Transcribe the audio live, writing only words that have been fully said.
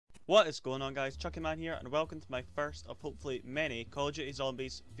What is going on, guys? Chuckyman here, and welcome to my first of hopefully many Call of Duty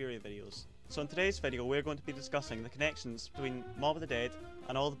Zombies Fury videos. So in today's video we're going to be discussing the connections between Mob of the Dead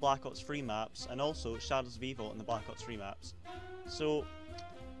and all the Black Ops 3 maps, and also Shadows of Evil and the Black Ops 3 maps. So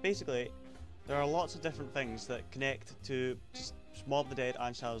basically there are lots of different things that connect to just Mob of the Dead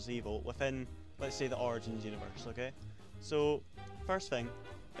and Shadows of Evil within, let's say, the Origins universe, okay? So first thing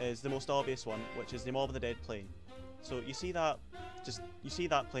is the most obvious one, which is the Mob of the Dead plane. So you see that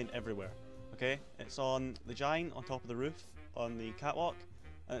plane everywhere, okay? It's on the Giant on top of the roof on the catwalk,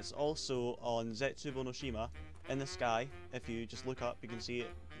 and it's also on Zetsubo no Shima in the sky. If you just look up, you can see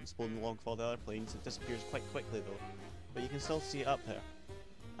it exploding along with all the other planes. It disappears quite quickly though, but you can still see it up there.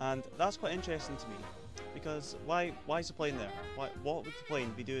 And that's quite interesting to me, because why is the plane there? What would the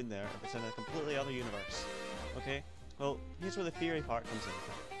plane be doing there if it's in a completely other universe? Okay, well, here's where the theory part comes in.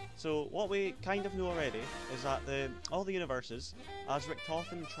 So what we kind of know already is that all the universes, as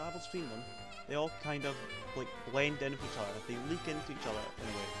Richtofen travels between them, they all kind of like blend in with each other. They leak into each other in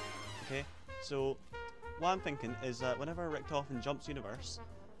a way. Okay? So what I'm thinking is that whenever Richtofen jumps universe,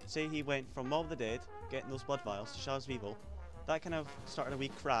 say he went from Mob of the Dead, getting those blood vials, to Shadows of Evil, that kind of started a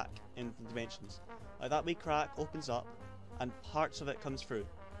wee crack in the dimensions. Like that wee crack opens up and parts of it comes through.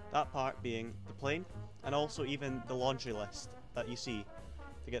 That part being the plane, and also even the laundry list that you see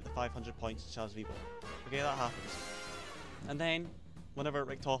to get the 500 points in Shadows of Evil. Okay, that happens. And then, whenever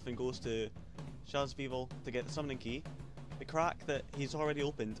Richtofen goes to Shadows of Evil to get the summoning key, the crack that he's already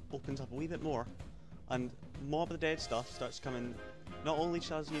opened opens up a wee bit more, and Mob of the Dead stuff starts coming not only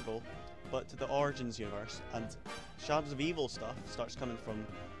Shadows of Evil, but to the Origins universe, and Shadows of Evil stuff starts coming from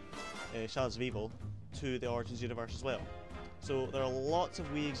Shadows of Evil to the Origins universe as well. So there are lots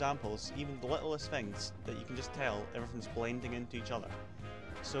of wee examples, even the littlest things, that you can just tell everything's blending into each other.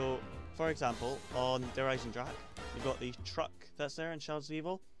 So, for example, on Der Eisendrache, you've got the truck that's there in Shadows of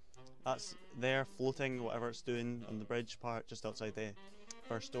Evil. That's there floating, whatever it's doing, on the bridge part just outside the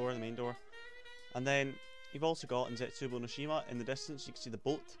first door, the main door. And then you've also got in Zetsubo no Shima, in the distance, you can see the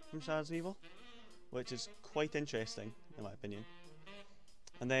boat from Shadows of Evil, which is quite interesting, in my opinion.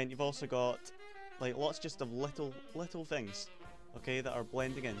 And then you've also got like lots just of little things, okay, that are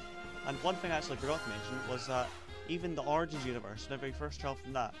blending in. And one thing I actually forgot to mention was that even the Origins universe, whenever you first travel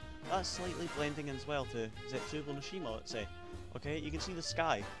from that, that's slightly blending in as well to Zetsubo no Shima, let's say. Okay, you can see the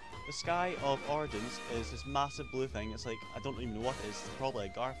sky. The sky of Origins is this massive blue thing. It's like, I don't even know what it is, it's probably a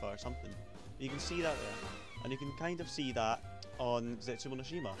Garfa or something. But you can see that there. And you can kind of see that on Zetsubo no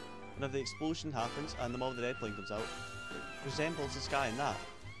Shima. Whenever the explosion happens and the Mob of the Dead plane comes out, it resembles the sky in that.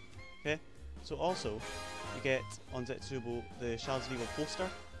 Okay, so also, you get on Zetsubo the Shadows of Evil poster.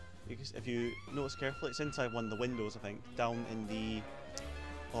 Because if you notice carefully, it's inside one of the windows, I think, down in the,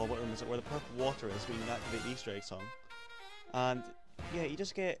 oh, what room is it, where the purple water is, where you can activate the Easter egg song. And yeah, you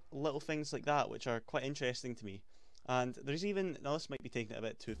just get little things like that, which are quite interesting to me. And there's even, now this might be taking it a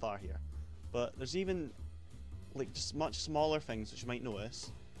bit too far here, but there's even like just much smaller things which you might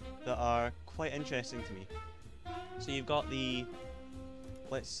notice that are quite interesting to me. So you've got the,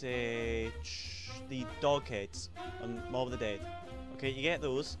 let's say, the dog heads on Mob of the Dead. Okay, you get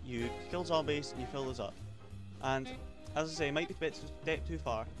those, you kill zombies, and you fill those up. And, as I say, it might be a bit too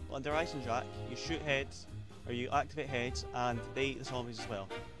far, but on Der Eisendrache, you shoot heads, or you activate heads, and they eat the zombies as well.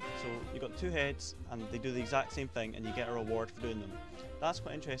 So, you've got two heads, and they do the exact same thing, and you get a reward for doing them. That's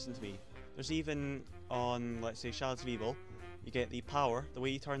quite interesting to me. There's even, on, let's say, Shadows of Evil, you get the power. The way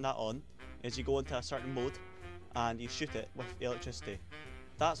you turn that on is you go into a certain mode, and you shoot it with electricity.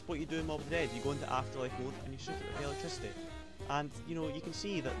 That's what you do in Mob of the Dead. You go into Afterlife mode, and you shoot it with electricity. And, you know, you can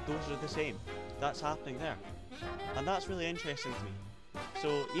see that those are the same. That's happening there. And that's really interesting to me.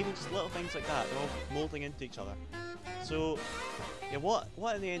 So, even just little things like that, they're all moulding into each other. So, yeah,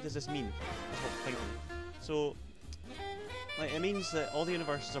 what in the end does this mean? Is what I'm thinking. So, like, it means that all the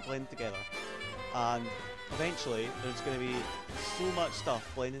universes are blended together. And eventually, there's going to be so much stuff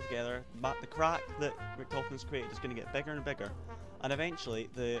blended together. The crack that Richtofen's created is going to get bigger and bigger. And eventually,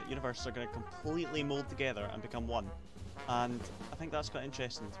 the universes are going to completely mold together and become one. And I think that's quite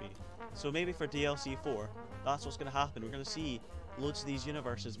interesting to me. So maybe for DLC 4, that's what's going to happen. We're going to see loads of these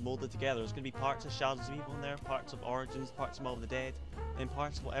universes molded together. There's going to be parts of Shadows of Evil in there, parts of Origins, parts of Mob of the Dead, and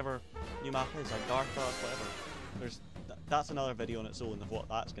parts of whatever new map is, like Garfa, whatever. That's another video on its own of what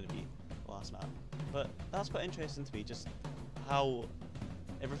that's going to be, the last map. But that's quite interesting to me, just how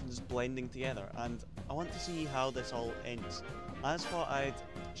everything's blending together, and I want to see how this all ends. I just thought I'd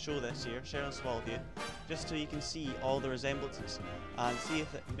show this here, share this with all of you, just so you can see all the resemblances, and see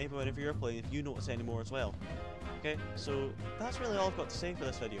if maybe whenever you're playing, if you notice any more as well. Okay, so that's really all I've got to say for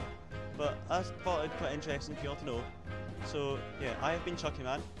this video, but I thought it'd be quite interesting for you all to know So yeah, I have been Chucky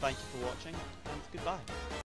Man, thank you for watching, and goodbye.